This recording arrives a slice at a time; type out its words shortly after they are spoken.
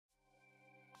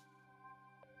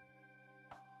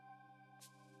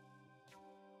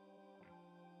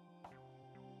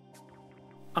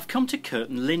I've come to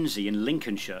Kirton Lindsey in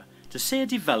Lincolnshire to see a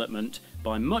development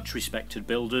by much respected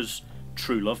builders,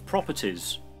 Truelove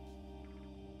Properties.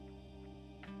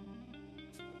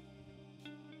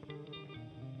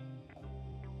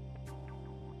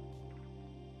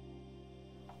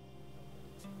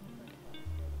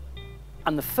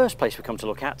 And the first place we come to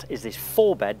look at is this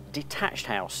 4-bed detached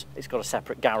house. It's got a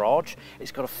separate garage,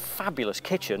 it's got a fabulous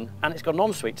kitchen, and it's got an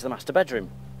ensuite to the master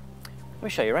bedroom. Let me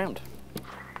show you around.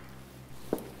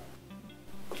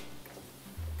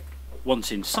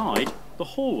 Once inside, the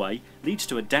hallway leads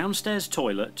to a downstairs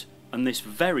toilet and this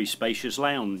very spacious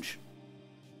lounge.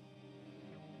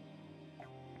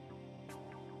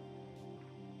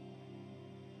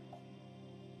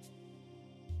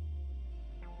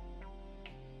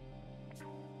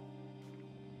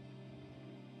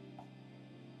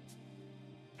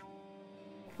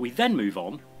 We then move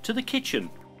on to the kitchen.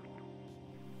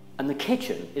 And the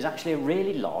kitchen is actually a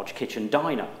really large kitchen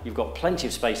diner. You've got plenty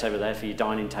of space over there for your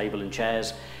dining table and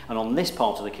chairs, and on this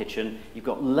part of the kitchen you've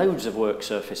got loads of work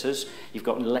surfaces. You've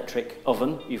got an electric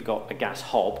oven, you've got a gas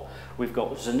hob, we've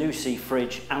got Zanussi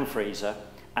fridge and freezer,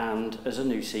 and a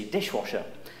Zanussi dishwasher.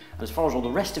 And as far as all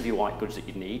the rest of your white goods that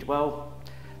you need, well,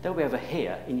 they'll be over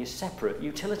here in your separate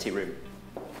utility room.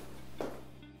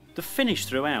 The finish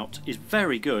throughout is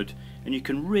very good, and you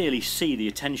can really see the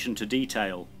attention to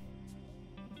detail.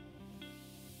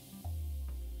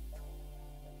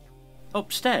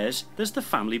 Upstairs there's the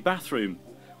family bathroom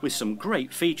with some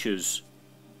great features,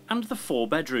 and the 4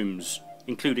 bedrooms,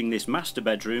 including this master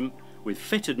bedroom with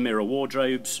fitted mirror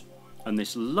wardrobes and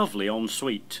this lovely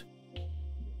ensuite.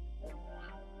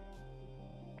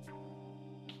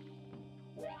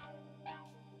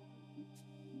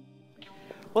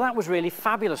 Well, that was really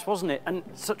fabulous, wasn't it? And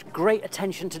such great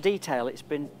attention to detail. It's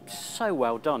been so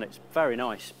well done. It's very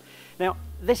nice. Now,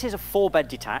 this is a 4-bed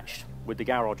detached with the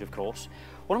garage, of course.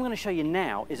 What I'm going to show you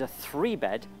now is a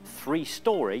 3-bed,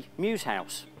 3-storey mews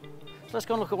house. So let's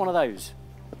go and look at one of those.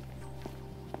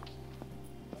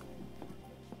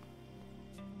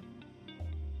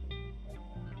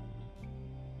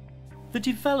 The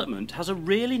development has a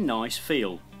really nice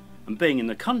feel, and being in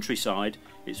the countryside,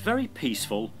 it's very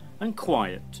peaceful and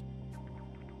quiet.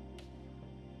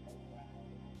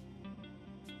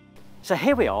 So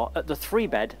here we are at the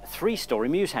 3-bed, 3-storey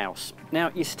mews house.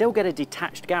 Now, you still get a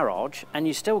detached garage and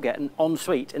you still get an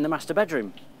ensuite in the master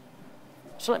bedroom.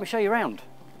 So let me show you around.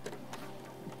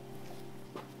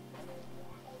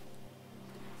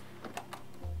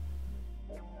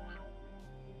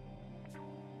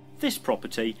 This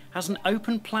property has an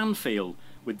open plan feel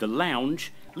with the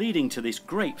lounge leading to this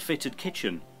great fitted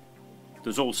kitchen.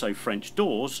 There's also French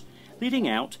doors leading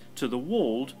out to the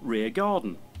walled rear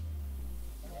garden.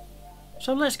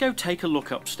 So let's go take a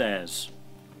look upstairs.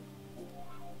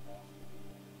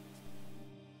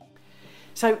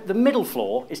 So the middle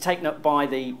floor is taken up by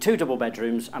the 2 double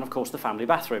bedrooms and of course the family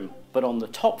bathroom. But on the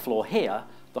top floor here,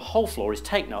 the whole floor is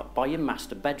taken up by your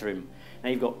master bedroom.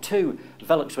 Now you've got 2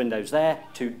 Velux windows there,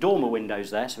 2 dormer windows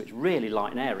there, so it's really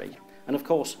light and airy. And of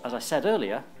course, as I said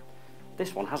earlier,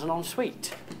 this one has an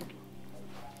ensuite.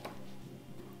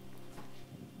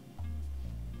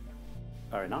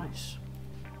 Very nice.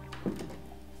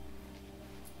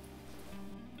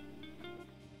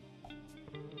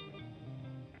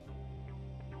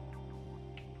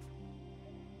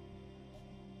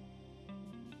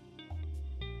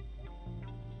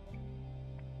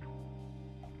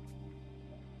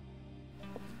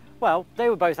 Well, they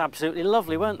were both absolutely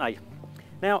lovely, weren't they?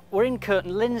 Now, we're in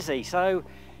Kirton Lindsey, so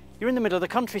you're in the middle of the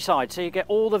countryside, so you get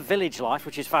all the village life,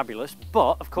 which is fabulous,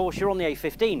 but of course you're on the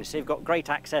A15, so you've got great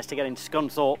access to get into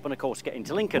Scunthorpe and of course get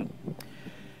into Lincoln.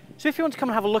 So if you want to come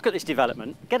and have a look at this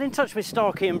development, get in touch with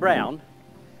Starkey and Brown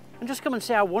and just come and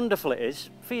see how wonderful it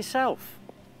is for yourself.